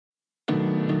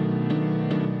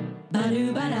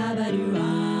Ba-do ba-da ba-do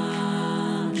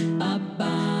ah,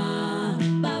 ba-ba,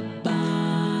 ba-ba.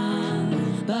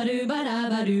 Ba-do ba-da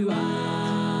ba-do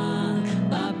ah,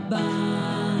 ba-ba,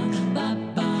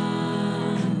 ba-ba.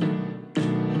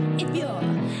 If you're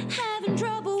having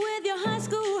trouble with your high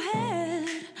school head,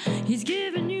 he's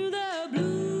giving you the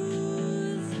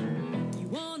blues. You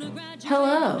wanna graduate.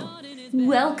 Hello,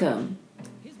 welcome,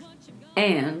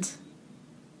 and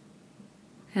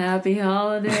happy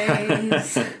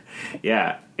holidays.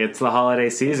 Yeah, it's the holiday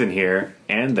season here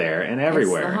and there and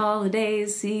everywhere. It's the holiday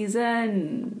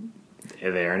season.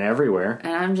 There and everywhere.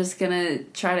 And I'm just gonna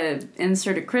try to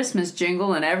insert a Christmas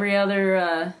jingle and every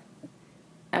other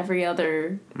every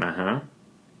other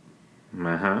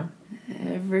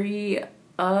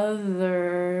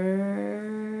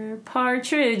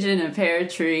partridge in a pear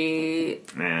tree.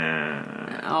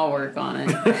 I'll work on it.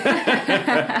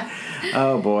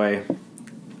 Oh boy.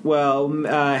 Well,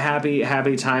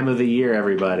 happy time of the year,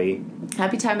 everybody.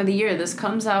 Happy time of the year. This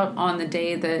comes out on the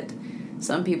day that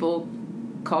some people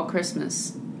call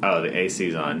Christmas. Oh, the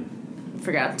AC's on.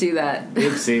 Forgot to do that.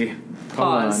 Oopsie.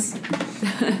 Pause.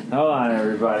 Hold on,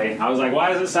 everybody. I was like,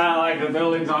 why does it sound like the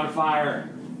building's on fire?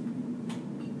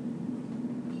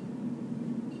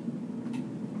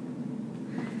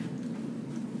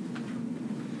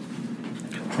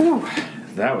 Whew.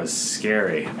 That was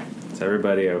scary. Is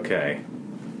everybody okay?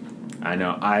 I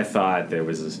know, I thought there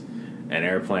was an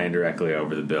airplane directly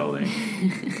over the building.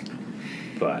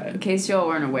 But in case y'all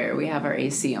weren't aware, we have our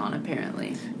AC on,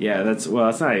 apparently. Yeah, it's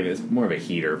not even, it's more of a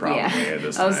heater probably at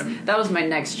this time. That was my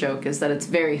next joke, is that it's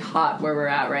very hot where we're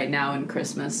at right now in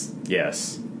Christmas.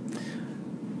 Yes.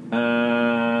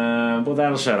 Well,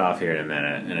 that'll shut off here in a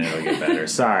minute, and it'll get better.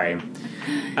 Sorry.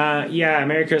 Yeah,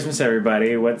 Merry Christmas,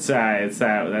 everybody. That's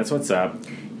what's up.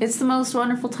 It's the most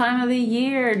wonderful time of the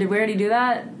year. Did we already do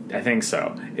that? I think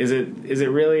so. Is it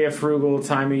really a frugal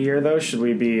time of year, though? Should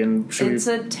we be in... It's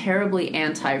a terribly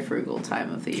anti-frugal time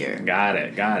of the year. Got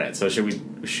it. So should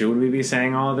we be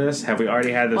saying all of this? Have we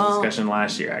already had this discussion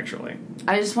last year, actually?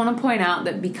 I just want to point out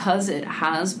that because it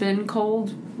has been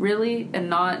cold, really, and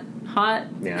not hot...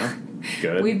 Yeah.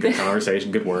 Good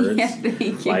conversation, good words. Yeah,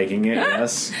 thank you. Liking it,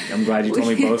 yes. I'm glad you told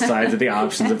me both sides of the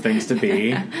options of things to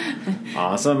be.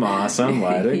 Awesome.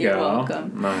 Let it You're go.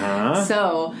 welcome. Uh-huh.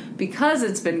 So, because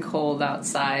it's been cold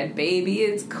outside, baby,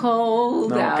 it's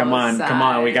cold outside. Come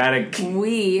on, we gotta...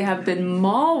 We have been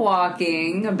mall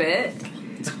walking a bit.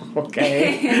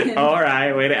 Okay.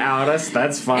 Alright, way to out us,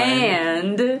 that's fine.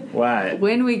 And... What?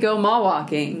 When we go mall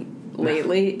walking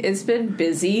lately, it's been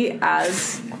busy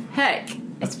as heck.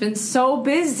 It's been so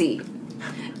busy.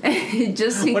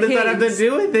 Just in what does that have to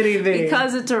do with anything?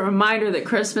 Because it's a reminder that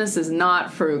Christmas is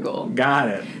not frugal. Got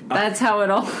it. That's how it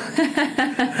all...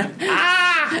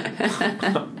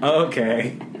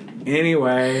 Okay.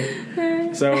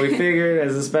 Anyway, so we figured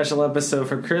as a special episode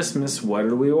for Christmas, what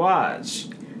did we watch?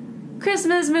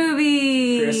 Christmas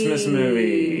movie.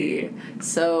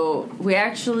 So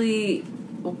we're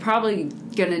probably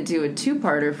gonna do a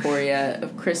two-parter for you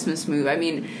of Christmas movie. I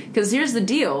mean, because here's the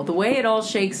deal: the way it all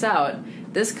shakes out,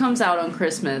 this comes out on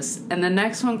Christmas, and the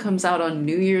next one comes out on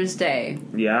New Year's Day.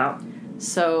 Yeah.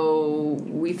 So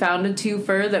we found a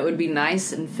twofer that would be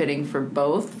nice and fitting for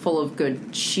both, full of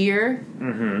good cheer,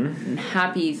 and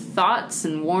happy thoughts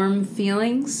and warm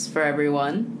feelings for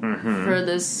everyone for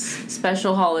this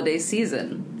special holiday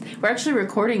season. We're actually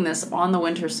recording this on the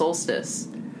winter solstice.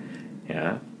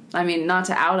 Yeah. I mean, not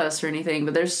to out us or anything,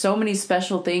 but there's so many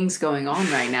special things going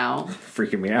on right now.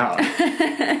 Freaking me out.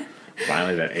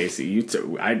 Finally, that AC. You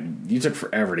took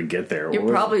forever to get there. You're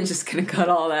probably just going to cut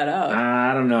all that out.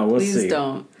 I don't know. We'll see. Please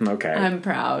don't. Okay. I'm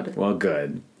proud. Well,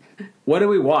 good. What did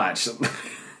we watch?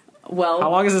 Well, how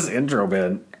long has this intro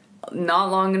been?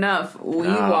 Not long enough. We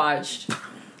watched...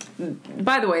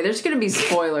 By the way, there's going to be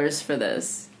spoilers for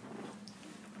this.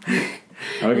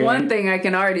 Okay. One thing I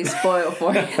can already spoil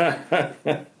for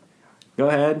you. Go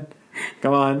ahead.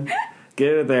 Come on.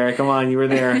 Get it there. Come on, you were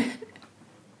there.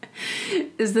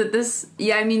 Is that this...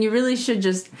 Yeah, I mean, you really should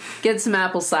just get some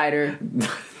apple cider.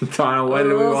 Donna, what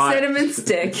did we watch? Cinnamon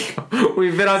stick.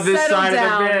 We've been on this side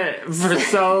of the bit for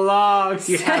so long.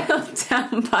 Settle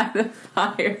down by the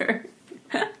fire.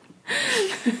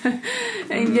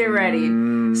 And get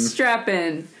ready. Strap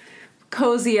in.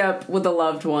 Cozy up with a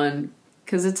loved one.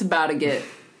 Because it's about to get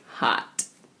hot.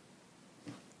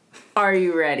 Are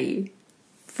you ready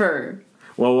for...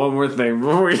 Well, one more thing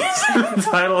before we get to the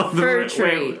title of the... Fur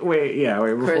tree. Wait,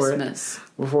 Christmas.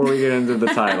 Before we get into the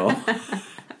title.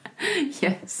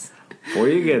 Yes. Before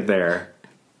you get there,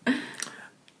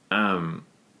 I'm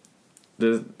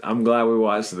glad we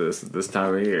watched this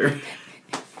time of year.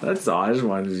 That's all. I just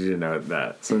wanted you to note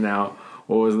that. So now,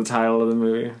 what was the title of the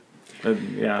movie?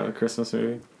 The Christmas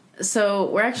movie? So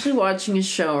we're actually watching a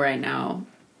show right now.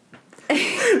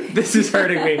 This is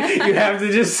hurting me. You have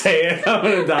to just say it. I'm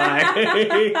gonna die.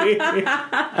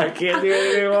 I can't do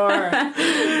it anymore.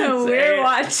 We're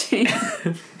watching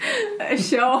a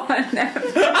show on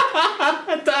Netflix.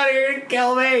 I thought you were gonna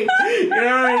kill me. You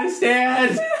don't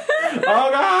understand. Oh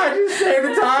God, just say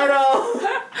the title.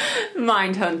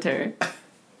 Mindhunter.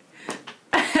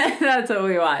 That's what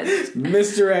we watched.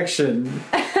 Misdirection.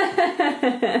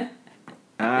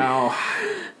 Ow.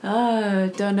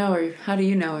 Don't know her. How do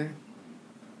you know her?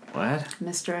 What?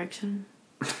 Misdirection.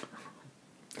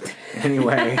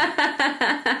 Anyway.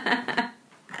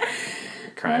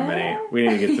 Criminy. We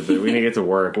need to get to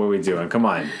work. What are we doing? Come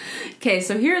on. Okay,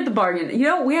 so here at the bargain. You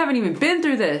know, we haven't even been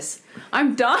through this.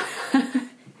 I'm done.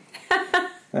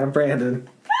 I'm Brandon.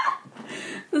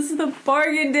 This is the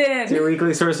bargain den. It's your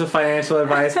weekly source of financial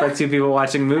advice by two people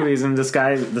watching movies and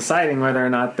deciding whether or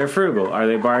not they're frugal. Are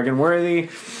they bargain worthy?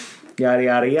 Yada,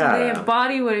 yada, yada. Do they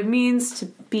embody what it means to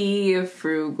be a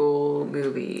frugal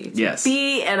movie? To yes.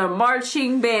 be in a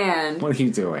marching band. What are you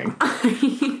doing?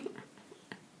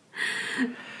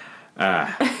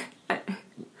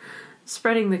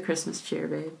 Spreading the Christmas cheer,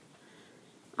 babe.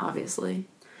 Obviously.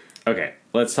 Okay,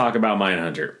 let's talk about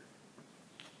Mindhunter.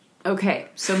 Okay,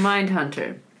 so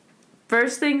Mindhunter.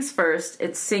 First things first,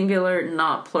 it's singular,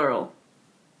 not plural.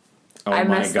 Oh I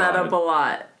my messed God. that up a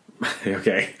lot.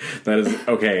 Okay,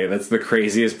 that's the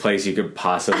craziest place you could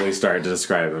possibly start to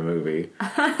describe a movie.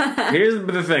 Here's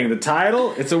the thing, the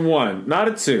title, it's a 1, not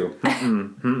a 2.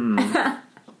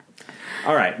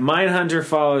 All right, Mindhunter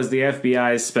follows the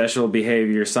FBI's Special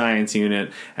Behavior Science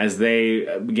Unit as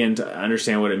they begin to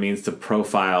understand what it means to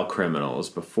profile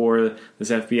criminals. Before this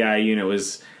FBI unit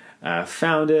was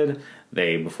founded,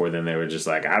 before then they were just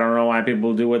like, I don't know why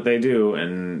people do what they do,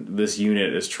 and this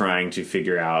unit is trying to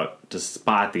figure out to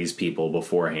spot these people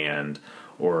beforehand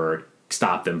or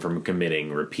stop them from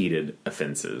committing repeated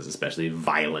offenses, especially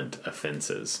violent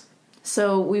offenses.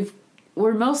 So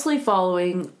we're mostly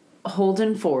following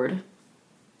Holden Ford.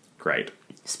 Great.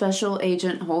 Special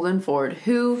Agent Holden Ford,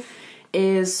 who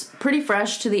is pretty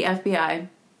fresh to the FBI.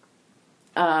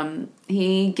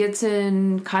 He gets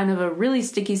in kind of a really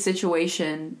sticky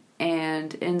situation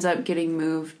and ends up getting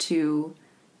moved to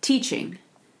teaching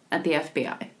at the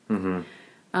FBI.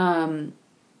 Mm-hmm.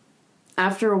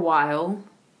 After a while,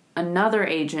 another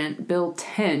agent, Bill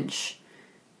Tench,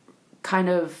 kind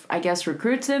of, I guess,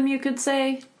 recruits him, you could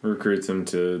say. Recruits him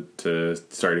to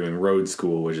start doing road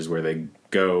school, which is where they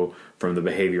go from the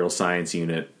behavioral science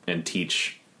unit and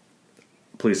teach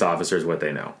police officers what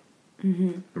they know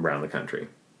around the country.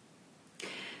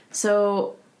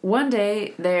 So one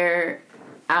day they're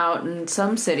out in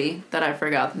some city that I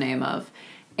forgot the name of,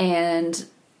 and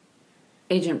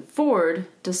Agent Ford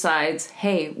decides,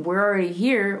 hey, we're already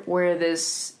here where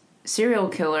this serial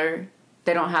killer,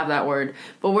 they don't have that word,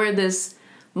 but where this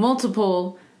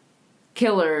multiple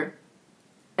killer,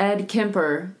 Ed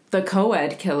Kemper, the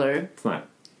co-ed killer. It's not.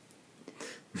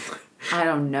 I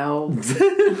don't know.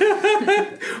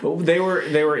 They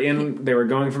were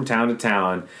going from town to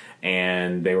town,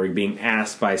 and they were being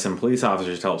asked by some police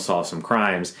officers to help solve some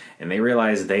crimes, and they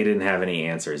realized they didn't have any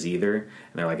answers either.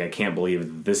 And they're like, I can't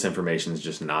believe this information is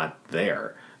just not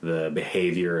there. The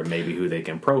behavior and maybe who they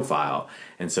can profile.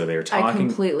 And so they were talking.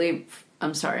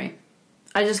 I'm sorry.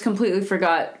 I just completely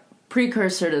forgot.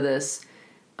 Precursor to this,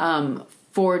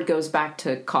 Ford goes back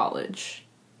to college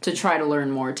to try to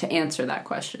learn more to answer that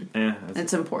question.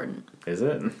 It's important. Is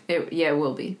it? It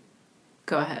will be.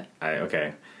 Go ahead.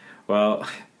 Okay. Well,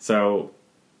 so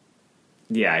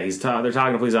yeah, they're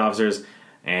talking to police officers,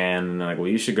 and like, well,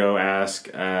 you should go ask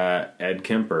Ed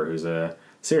Kemper, who's a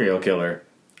serial killer.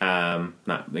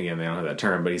 Not again, they don't have that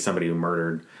term, but he's somebody who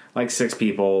murdered like 6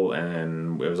 people,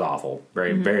 and it was awful,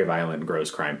 very very violent,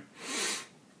 gross crime.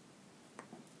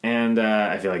 And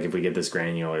I feel like if we get this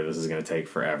granular, this is going to take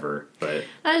forever. But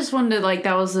I just wanted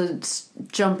that was a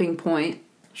jumping point.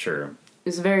 Sure,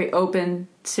 it's a very open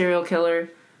serial killer.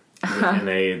 And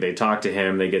they talk to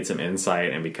him, they get some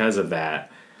insight, and because of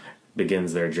that,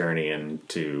 begins their journey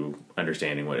into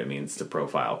understanding what it means to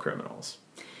profile criminals.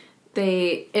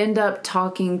 They end up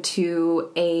talking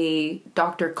to a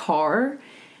Dr. Carr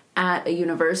at a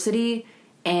university,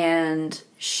 and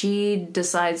she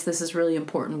decides this is really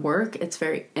important work. It's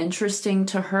very interesting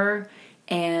to her,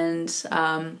 and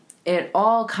it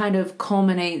all kind of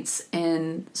culminates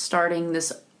in starting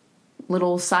this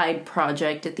little side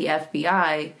project at the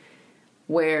FBI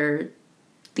where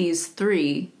these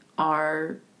 3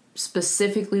 are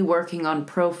specifically working on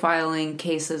profiling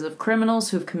cases of criminals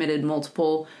who've committed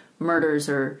multiple murders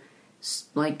or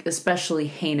like especially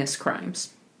heinous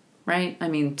crimes, right? I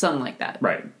mean, something like that.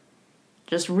 Right.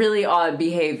 Just really odd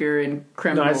behavior in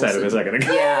criminals. No, I said it a second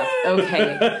ago. Yeah,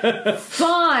 okay.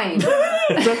 Fine.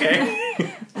 It's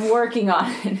okay. I'm working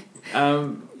on it.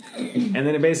 And then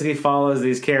it basically follows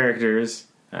these characters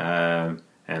and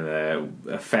the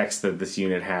effects that this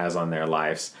unit has on their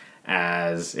lives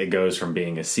as it goes from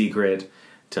being a secret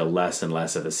to less and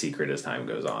less of a secret as time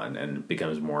goes on and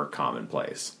becomes more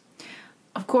commonplace.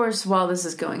 Of course, while this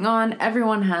is going on,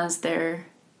 everyone has their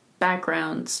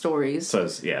background stories. So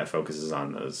it focuses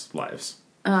on those lives.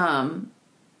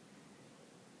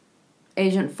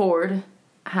 Agent Ford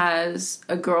has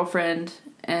a girlfriend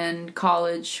in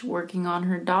college working on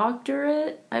her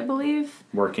doctorate, I believe.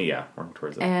 Working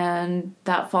towards it. And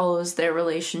that follows their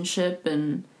relationship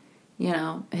and,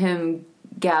 him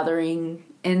gathering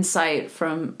insight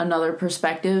from another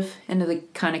perspective into the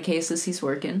kind of cases he's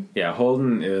working. Yeah,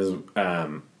 Holden is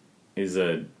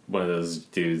one of those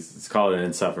dudes. It's called an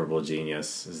insufferable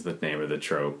genius is the name of the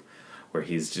trope, where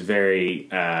he's very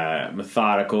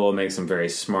methodical, makes him very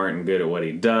smart and good at what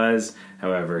he does.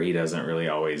 However, he doesn't really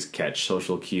always catch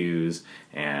social cues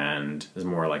and is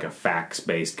more like a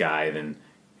facts-based guy than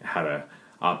how to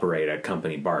operate a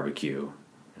company barbecue,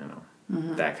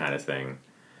 that kind of thing.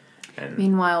 And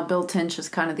meanwhile, Bill Tinch is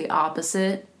kind of the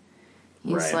opposite.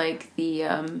 He's right. like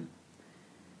the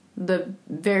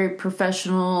very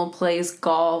professional, plays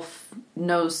golf,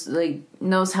 knows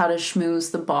how to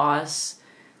schmooze the boss,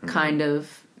 kind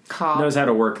of cop. knows how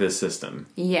to work this system.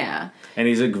 Yeah. And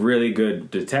he's a really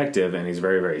good detective, and he's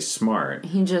very, very smart.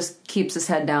 He just keeps his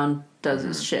head down, does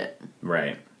his shit.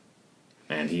 Right.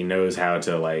 And he knows how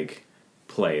to,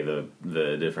 play the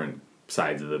different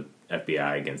sides of the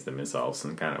FBI against them himself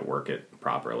and kind of work it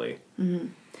properly. Mm-hmm.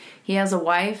 He has a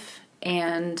wife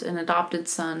and an adopted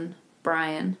son,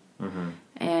 Brian. Mm-hmm.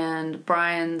 And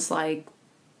Brian's, a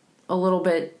little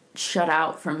bit shut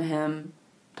out from him,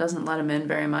 doesn't let him in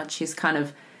very much. He's kind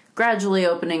of gradually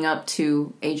opening up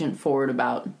to Agent Ford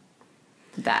about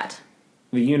that.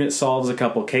 The unit solves a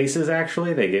couple cases,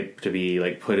 actually. They get to be,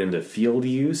 put into field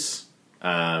use.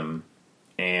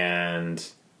 And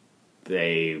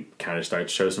they kind of start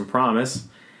to show some promise.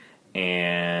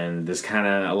 And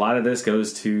a lot of this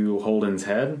goes to Holden's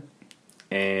head.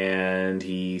 And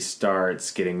he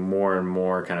starts getting more and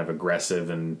more kind of aggressive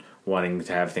and wanting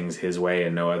to have things his way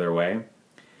and no other way.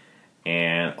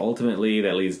 And ultimately,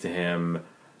 that leads to him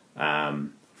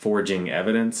forging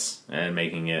evidence and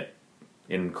making it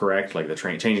incorrect,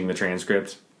 changing the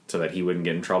transcript so that he wouldn't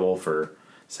get in trouble for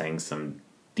saying some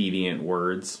deviant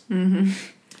words. Mm-hmm.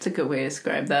 It's a good way to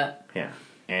describe that. Yeah.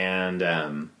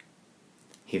 And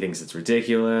he thinks it's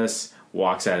ridiculous,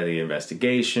 walks out of the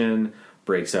investigation,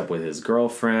 breaks up with his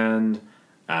girlfriend,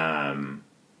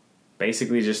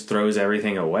 basically just throws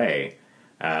everything away.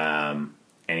 And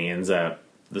he ends up,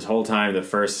 this whole time, the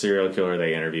first serial killer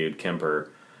they interviewed,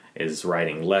 Kemper, is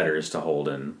writing letters to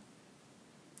Holden.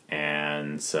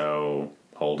 And so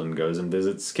Holden goes and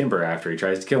visits Kemper after he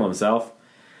tries to kill himself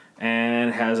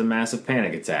and has a massive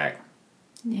panic attack.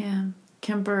 Yeah.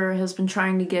 Kemper has been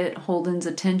trying to get Holden's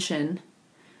attention,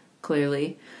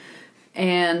 clearly.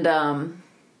 And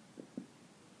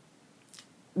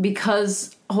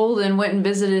because Holden went and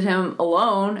visited him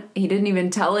alone, he didn't even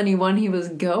tell anyone he was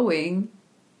going.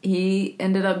 He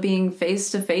ended up being face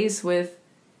to face with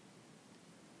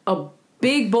a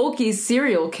big, bulky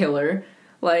serial killer.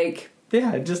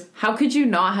 How could you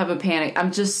not have a panic?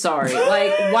 I'm just sorry.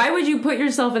 Why would you put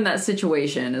yourself in that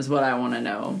situation is what I want to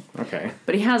know. Okay.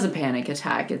 But he has a panic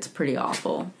attack. It's pretty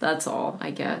awful. That's all, I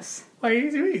guess. Why are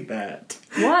you doing that?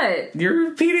 What? You're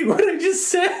repeating what I just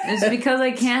said. It's because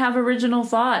I can't have original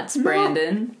thoughts,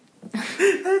 Brandon. No,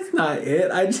 that's not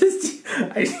it.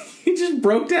 You just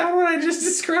broke down what I just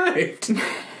described.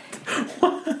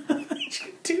 Why did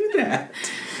you do that?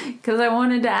 Because I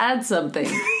wanted to add something.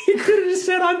 You could have just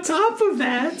said on top of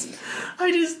that.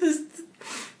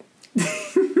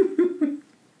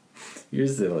 You're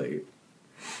silly.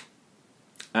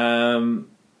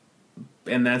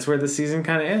 And that's where the season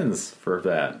kind of ends for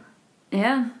that.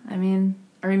 Yeah, I mean,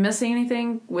 are we missing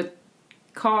anything with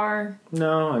Carr?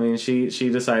 No, I mean she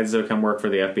decides to come work for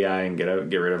the FBI and get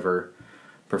rid of her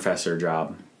professor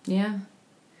job. Yeah.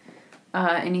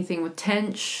 Anything with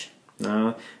Tench?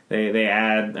 No, they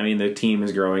add. I mean, the team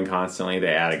is growing constantly.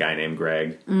 They add a guy named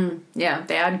Greg. Yeah,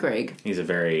 they add Greg. He's a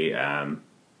very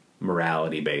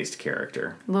morality-based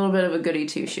character. A little bit of a goody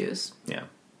two-shoes. Yeah.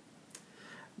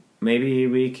 Maybe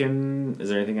we can... Is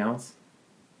there anything else?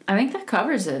 I think that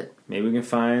covers it. maybe we can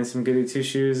find some goody two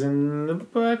shoes in the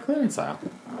clearance aisle.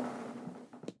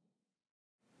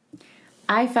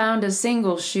 I found a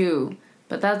single shoe,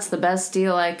 but that's the best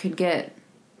deal I could get.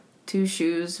 2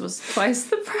 shoes was twice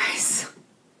the price.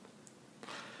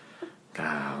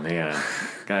 Oh man,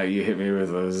 God, you hit me with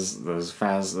those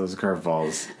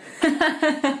curveballs,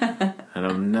 and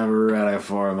I'm never ready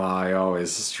for them. You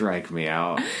always strike me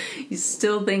out. You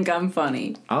still think I'm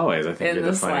funny? Always, I think In you're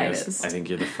the the funniest. slightest. I think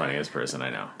you're the funniest person I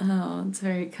know. Oh, it's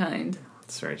very kind.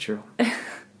 It's very true.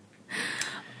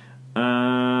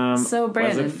 So,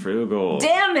 Brandon. Was it frugal?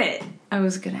 Damn it! I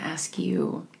was gonna ask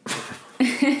you.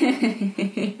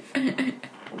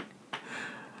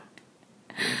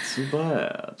 Too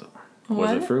bad. What?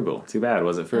 Was it frugal? Too bad.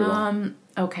 Was it frugal?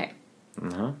 Okay.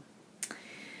 Uh-huh.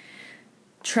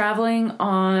 Traveling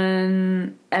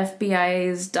on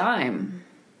FBI's dime.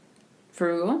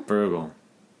 Frugal? Frugal.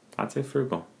 I'd say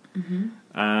frugal.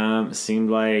 Mm-hmm. Seemed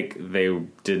like they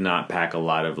did not pack a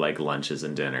lot of like lunches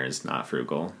and dinners. Not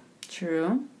frugal.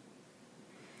 True.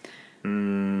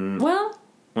 Well,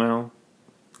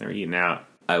 they were eating out.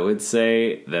 I would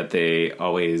say that they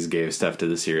always gave stuff to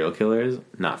the serial killers.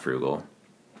 Not frugal.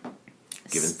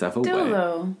 Giving stuff away. Still,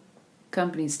 though,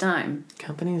 company's dime.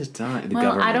 Company's dime. The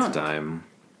Well, government's dime.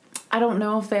 I don't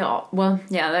know if they all... Well,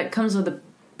 yeah, that comes with a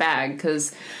bag,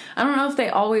 because I don't know if they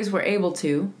always were able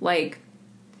to. Like,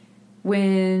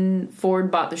 when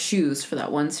Ford bought the shoes for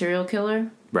that one serial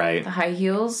killer. Right. The high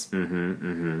heels.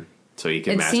 So you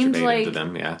can It seemed masturbate like- into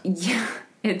them, yeah. Yeah,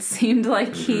 it seemed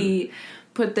like he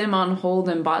put them on hold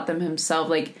and bought them himself.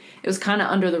 Like, it was kind of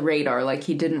under the radar. Like,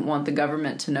 he didn't want the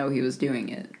government to know he was doing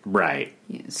it. Right.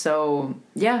 So,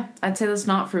 yeah, I'd say that's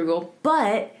not frugal.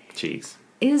 But Jeez.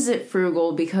 is it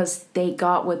frugal because they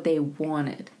got what they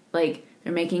wanted? Like,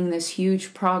 they're making this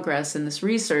huge progress in this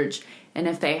research, and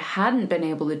if they hadn't been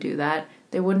able to do that,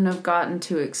 they wouldn't have gotten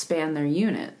to expand their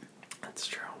unit. That's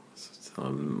true. It's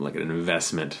like an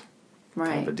investment type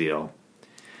Right. of deal.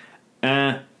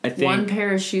 I think... One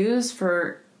pair of shoes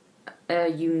for a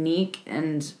unique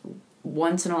and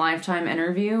once-in-a-lifetime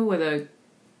interview with a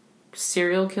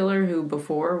serial killer who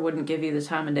before wouldn't give you the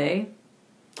time of day.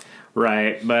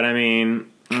 Right, but I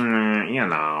mean,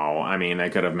 I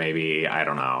could have maybe, I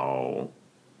don't know,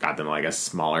 got them like a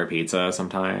smaller pizza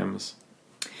sometimes.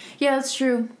 Yeah, that's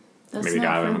true. That's Maybe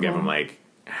not frugal. give them like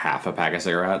half a pack of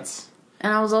cigarettes.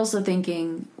 And I was also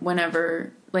thinking,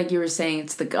 whenever, like you were saying,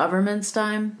 it's the government's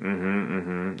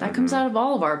dime. That comes out of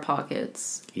all of our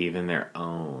pockets. Even their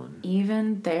own.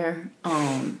 Even their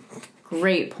own.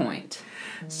 Great point.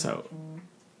 So,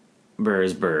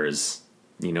 burrs.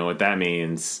 You know what that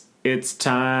means. It's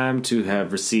time to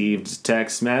have received a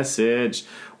text message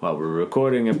while we're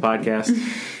recording a podcast.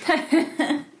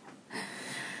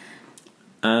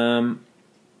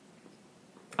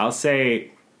 I'll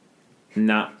say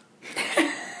not.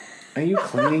 Are you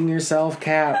cleaning yourself,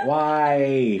 Kat?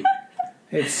 Why?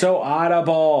 It's so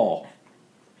audible.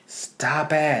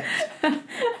 Stop it.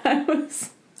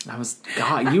 I was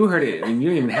God, you heard it and you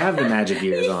didn't even have the magic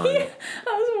ears on. I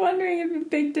was wondering if you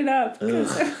picked it up.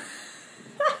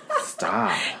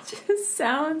 Stop. It just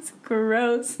sounds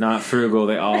gross. Not frugal.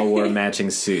 They all wore matching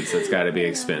suits. That's got to be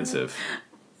expensive.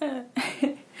 Were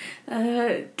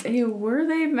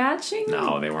they matching?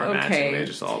 No, they weren't matching. They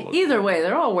just all looked... Either way,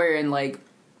 they're all wearing like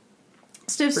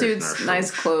stiff suits, Prisoner nice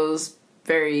shorts. clothes,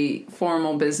 very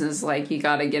formal business. Like you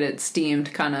got to get it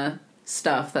steamed kind of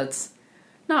stuff. That's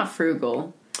not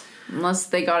frugal, unless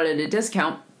they got it at a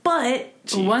discount. But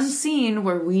Jeez. one scene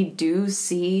where we do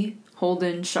see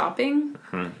Holden shopping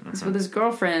is with his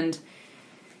girlfriend.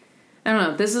 I don't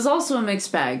know. This is also a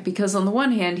mixed bag because on the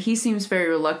one hand, he seems very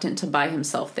reluctant to buy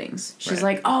himself things. She's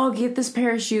Right. like, "Oh, get this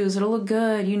pair of shoes. It'll look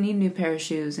good. You need a new pair of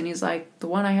shoes." And he's like, "The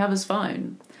one I have is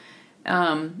fine."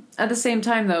 At the same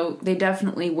time, though, they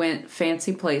definitely went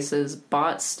fancy places,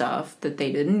 bought stuff that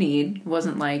they didn't need. It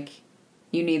wasn't like,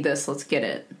 "You need this, let's get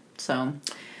it." So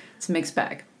it's a mixed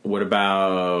bag. What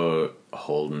about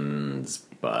Holden's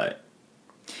butt?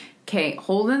 Okay,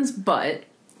 Holden's butt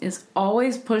is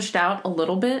always pushed out a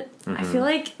little bit. I feel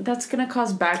like that's gonna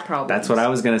cause back problems. That's what I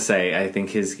was gonna say. I think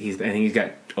he's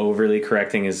got overly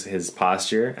correcting his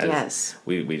posture. Yes.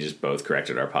 We just both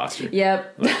corrected our posture.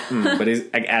 Yep. But he's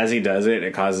like, as he does it,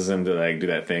 it causes him to like do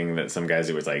that thing that some guys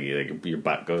do. Where it's like your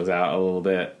butt goes out a little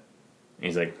bit.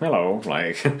 He's like, "Hello,"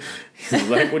 like he's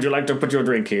like, "Would you like to put your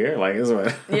drink here?" Like, this is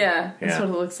what. Yeah, that's Yeah. what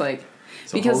it looks like.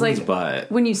 So Because Holden's like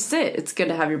butt. when you sit, it's good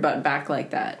to have your butt back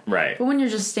like that. Right. But when you're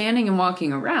just standing and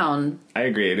walking around, I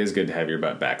agree. It is good to have your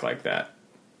butt back like that.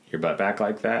 Your butt back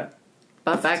like that.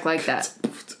 butt back like that.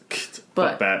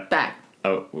 Butt back. back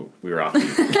Oh, we were off.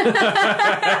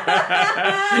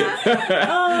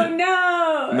 Oh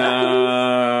no!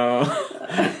 No.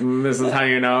 This is how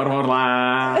you know it won't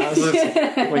last.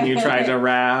 When you try to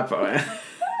rap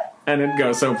and it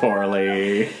goes so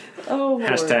poorly. Oh, Lord.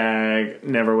 Hashtag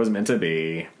never was meant to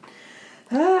be.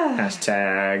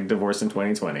 Hashtag divorce in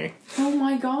 2020. Oh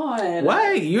my god.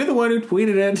 Why? You're the one who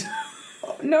tweeted it.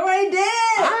 No, I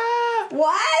did.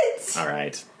 What? All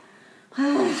right.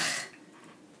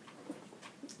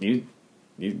 You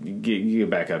get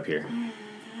back up here.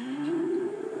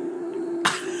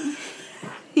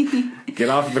 Get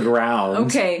off the ground.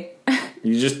 Okay.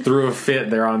 You just threw a fit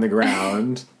there on the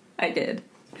ground. I did.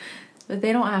 But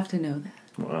they don't have to know that.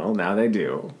 Well, now they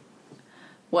do.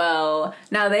 Well,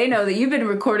 now they know that you've been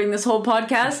recording this whole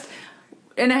podcast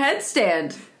in a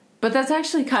headstand. But that's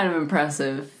actually kind of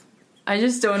impressive. I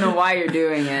just don't know why you're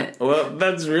doing it. Well,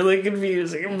 that's really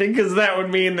confusing because that would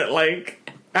mean that,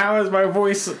 like, how is my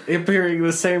voice appearing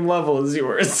the same level as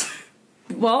yours?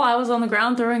 Well, I was on the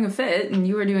ground throwing a fit and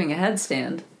you were doing a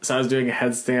headstand. So I was doing a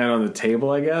headstand on the table,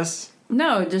 I guess?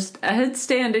 No, just a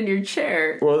headstand in your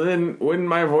chair. Well, then wouldn't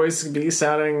my voice be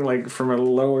sounding like from a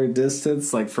lower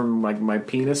distance, like from like my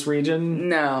penis region?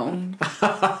 No.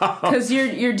 Because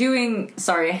you're doing,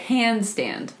 a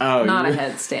handstand, not a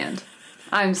headstand.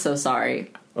 I'm so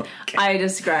sorry. Okay. I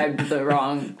described the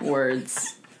wrong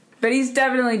words. But he's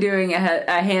definitely doing a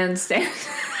handstand.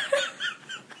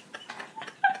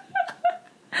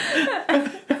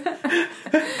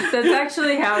 That's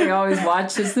actually how he always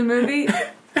watches the movie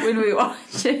when we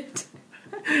watch it.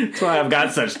 That's why I've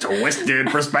got such twisted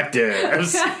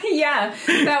perspectives. Yeah,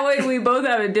 that way we both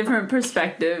have a different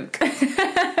perspective.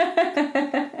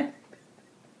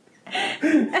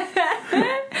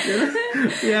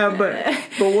 Yeah, but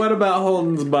what about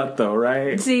Holden's butt, though,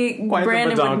 right? See, Quite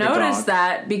Brandon the would notice badonkadonk.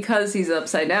 that because he's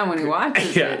upside down when he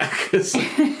watches Yeah, 'cause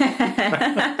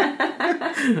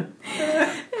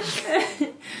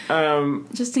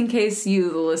Just in case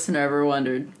you, the listener, ever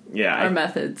wondered. yeah, Our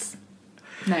methods.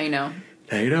 Now you know.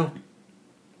 Now you know.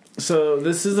 So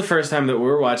this is the first time that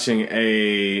we're watching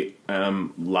a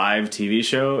live TV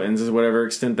show, and to whatever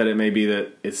extent that it may be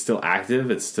that it's still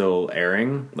active, it's still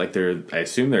airing. Like I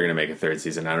assume they're going to make a third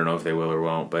season. I don't know if they will or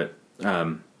won't, but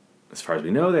as far as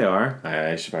we know, they are.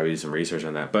 I should probably do some research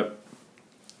on that. But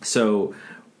so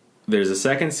there's a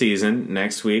second season.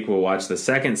 Next week we'll watch the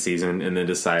second season and then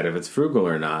decide if it's frugal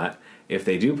or not. If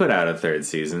they do put out a third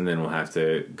season, then we'll have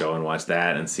to go and watch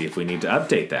that and see if we need to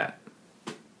update that.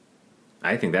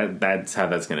 I think that's how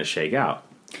that's going to shake out.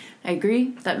 I agree.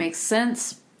 That makes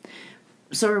sense.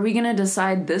 So are we going to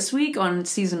decide this week on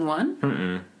season 1?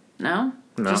 Mm-mm. No?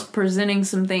 No. Just presenting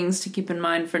some things to keep in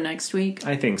mind for next week?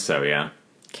 I think so, yeah.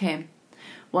 Okay.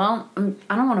 Well,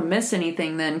 I don't want to miss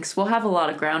anything then, because we'll have a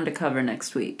lot of ground to cover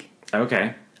next week.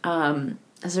 Okay.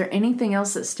 Is there anything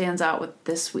else that stands out with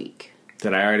this week?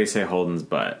 Did I already say Holden's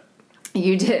butt?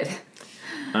 You did.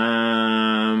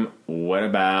 What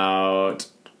about...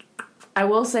 I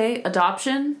will say,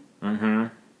 adoption, Mm-hmm.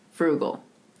 frugal.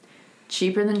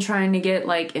 Cheaper than trying to get,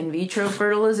 like, in vitro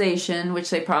fertilization, which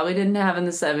they probably didn't have in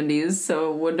the 70s,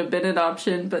 so it wouldn't have been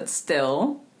adoption, but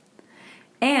still.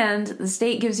 And the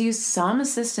state gives you some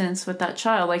assistance with that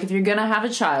child. Like, if you're gonna have a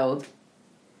child,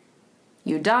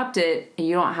 you adopt it, and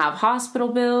you don't have hospital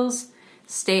bills,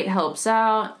 state helps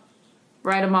out,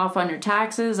 write them off on your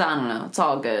taxes, I don't know, it's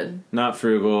all good. Not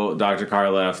frugal. Dr.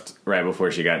 Carr left right before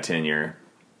she got tenure.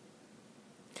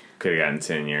 Could have gotten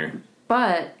tenure.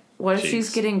 But what if Jeez. she's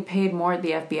getting paid more at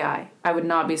the FBI? I would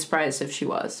not be surprised if she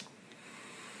was.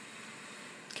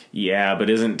 Yeah, but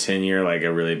isn't tenure like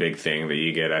a really big thing that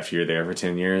you get after you're there for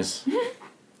 10 years?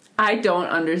 I don't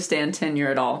understand tenure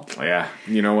at all. Yeah.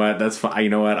 You know what? That's fine. You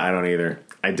know what? I don't either.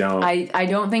 I don't. I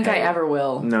don't think I ever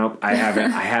will. Nope, I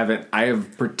haven't. I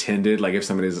have pretended like if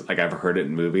somebody's like I've heard it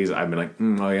in movies. I've been like,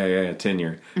 oh yeah,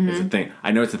 tenure. It's a thing.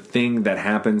 I know it's a thing that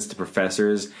happens to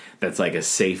professors. That's like a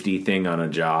safety thing on a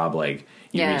job. Like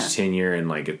you reach tenure and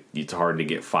like it's hard to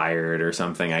get fired or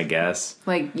something. I guess.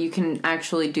 Like you can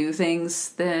actually do things.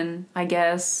 Then I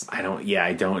guess. I don't. Yeah,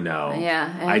 I don't know.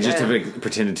 Yeah, I just have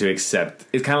pretended to accept.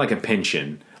 It's kind of like a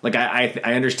pension. Like I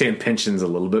understand pensions a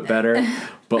little bit better,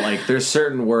 but like there's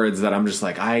certain words that I'm just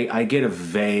like I get a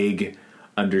vague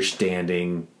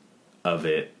understanding of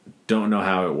it. Don't know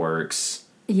how it works.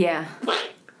 Yeah.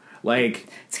 Like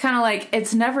It's kind of like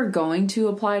it's never going to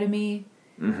apply to me.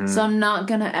 Mm-hmm. So I'm not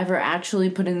going to ever actually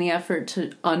put in the effort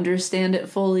to understand it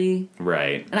fully.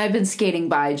 right. And I've been skating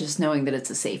by just knowing that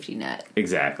it's a safety net.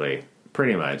 Exactly.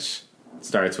 Pretty much.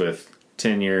 Starts with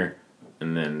tenure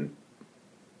and then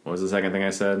what was the second thing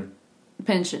I said?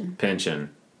 Pension.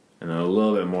 Pension. And then a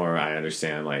little bit more I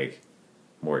understand like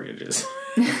mortgages.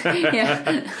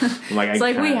 Yeah. I'm like, It's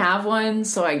like we have one,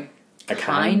 so I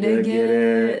kind of get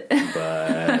it.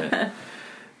 But,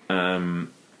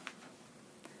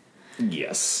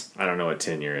 yes. I don't know what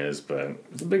tenure is, but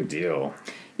it's a big deal.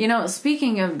 You know,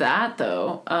 speaking of that,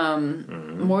 though,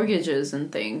 mortgages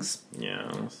and things.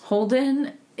 Yeah.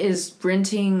 Holden is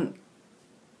renting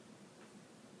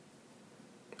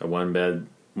A 1-bed,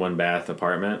 1-bath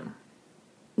apartment.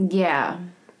 Yeah.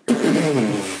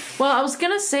 Well, I was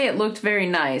gonna say it looked very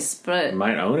nice, but It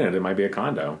might own it. It might be a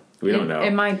condo. We don't know.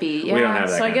 It might be. Yeah. We don't have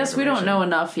that so I kind of guess we don't know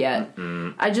information.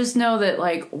 enough yet. I just know that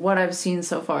like what I've seen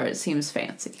so far, it seems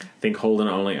fancy. I think Holden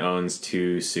only owns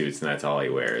 2 suits, and that's all he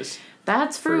wears.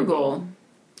 That's frugal.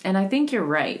 And I think you're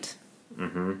right.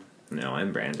 No,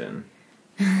 I'm Brandon.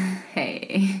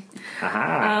 Hey.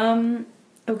 Haha.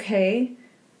 Okay.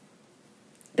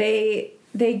 They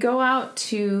go out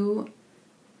to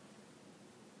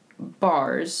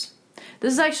bars.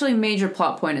 This is actually a major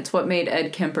plot point. It's what made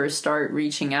Ed Kemper start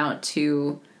reaching out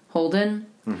to Holden.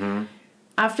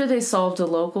 After they solved a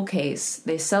local case,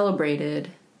 they celebrated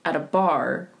at a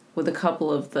bar with a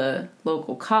couple of the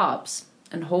local cops,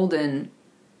 and Holden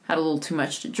had a little too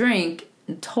much to drink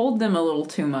and told them a little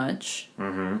too much.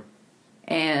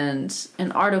 And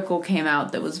an article came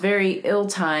out that was very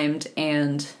ill-timed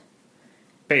and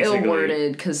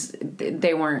ill-worded because they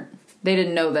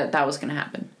didn't know that was going to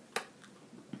happen.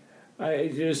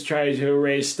 I just tried to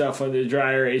erase stuff on the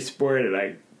dry erase board, and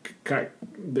I got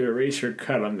the eraser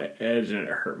cut on the edge, and it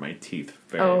hurt my teeth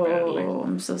very badly. Oh,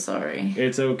 I'm so sorry.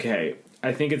 It's okay.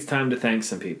 I think it's time to thank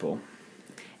some people.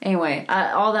 Anyway,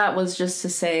 all that was just to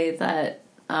say that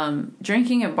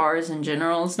drinking at bars in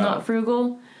general is not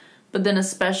frugal, but then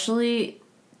especially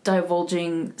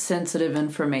divulging sensitive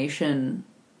information,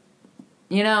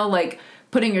 you know, like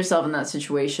putting yourself in that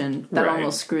situation, that Right.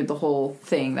 almost screwed the whole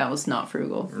thing. That was not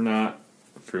frugal. Not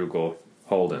frugal.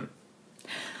 Holden.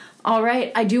 All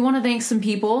right, I do want to thank some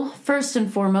people. First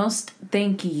and foremost,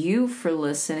 thank you for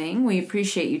listening. We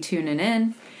appreciate you tuning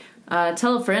in.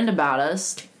 Tell a friend about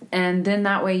us, and then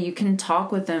that way you can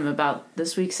talk with them about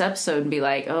this week's episode and be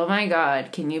like, oh my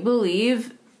god, can you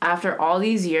believe after all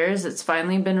these years it's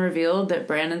finally been revealed that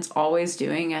Brandon's always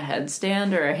doing a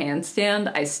headstand or a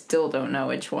handstand? I still don't know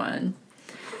which one.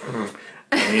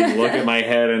 I mean, look at my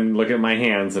head and look at my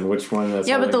hands and which one that's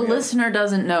Yeah, but the holding me up. listener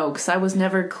doesn't know because I was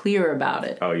never clear about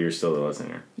it. Oh, you're still the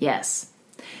listener. Yes.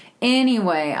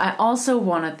 Anyway, I also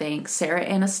want to thank Sarah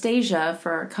Anastasia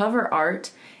for our cover art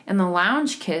and the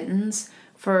Lounge Kittens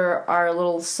for our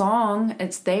little song.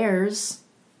 It's theirs.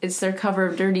 It's their cover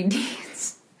of Dirty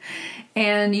Deeds.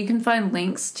 And you can find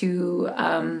links to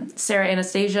Sarah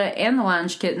Anastasia and the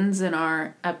Lounge Kittens in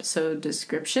our episode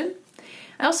description.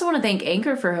 I also want to thank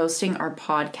Anchor for hosting our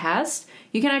podcast.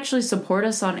 You can actually support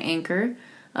us on Anchor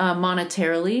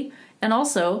monetarily. And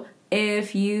also,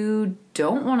 if you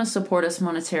don't want to support us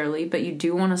monetarily, but you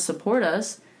do want to support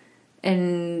us,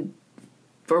 and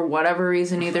for whatever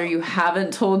reason, either you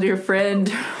haven't told your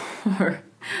friend or...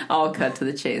 I'll cut to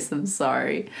the chase, I'm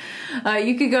sorry.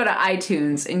 You could go to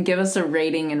iTunes and give us a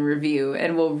rating and review,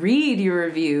 and we'll read your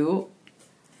review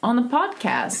on the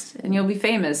podcast, and you'll be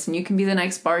famous, and you can be the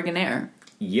next bargainaire.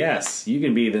 Yes, you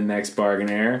can be the next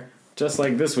bargainaire, just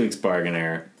like this week's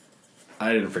bargainaire.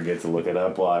 I didn't forget to look it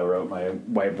up while I wrote my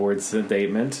whiteboard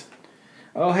statement.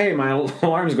 Oh, hey, my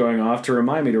alarm's going off to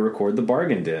remind me to record the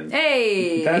bargain din.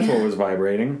 Hey! That's what was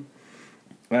vibrating.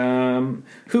 Who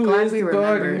Glad is we the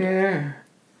remembered. bargainaire?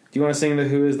 Do you want to sing the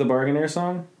Who is the Bargainaire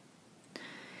song?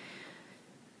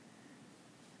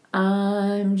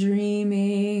 I'm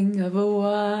dreaming of a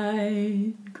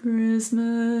white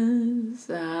Christmas.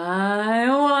 I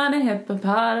want a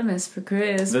hippopotamus for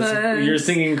Christmas. You're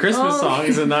singing Christmas Oh.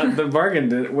 songs and not the bargain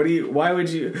din. Why would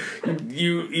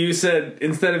you said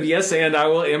instead of yes and I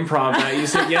will improv that, you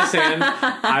said yes and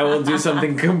I will do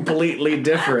something completely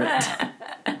different.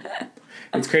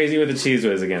 It's Crazy with the Cheese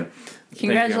Whiz again.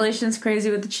 Congratulations, Crazy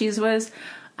with the Cheese Whiz.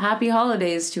 Happy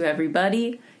holidays to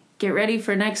everybody. Get ready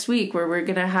for next week where we're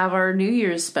going to have our New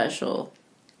Year's special.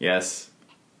 Yes,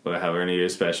 we'll have our New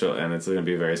Year's special, and it's going to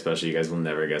be very special. You guys will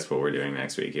never guess what we're doing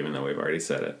next week, even though we've already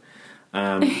said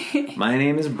it. My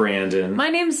name is Brandon. My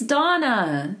name's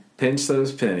Donna. Pinch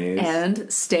those pennies. And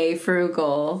stay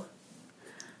frugal.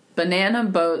 Banana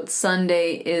Boat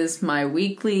Sunday is my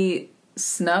weekly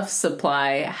snuff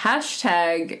supply.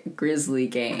 # Grizzly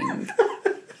Gang.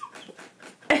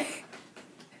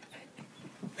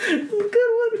 Good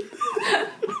one.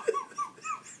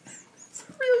 It's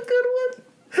a real good one.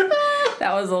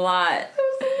 That was a lot.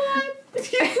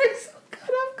 You were so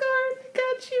caught off guard. I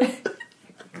got you.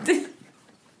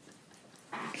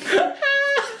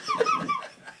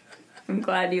 I'm glad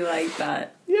glad you like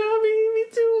that. Yeah, me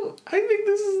too. I think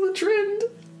this is the trend.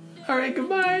 All right,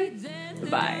 goodbye.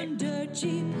 Bye.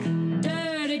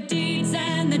 Dirty deeds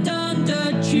and the done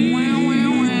dirt cheap.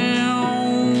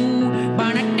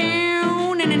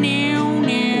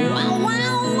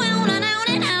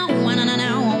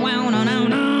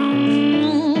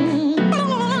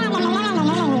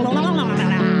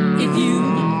 If you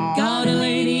got a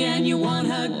lady and you want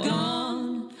her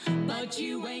gone, but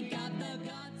you ain't got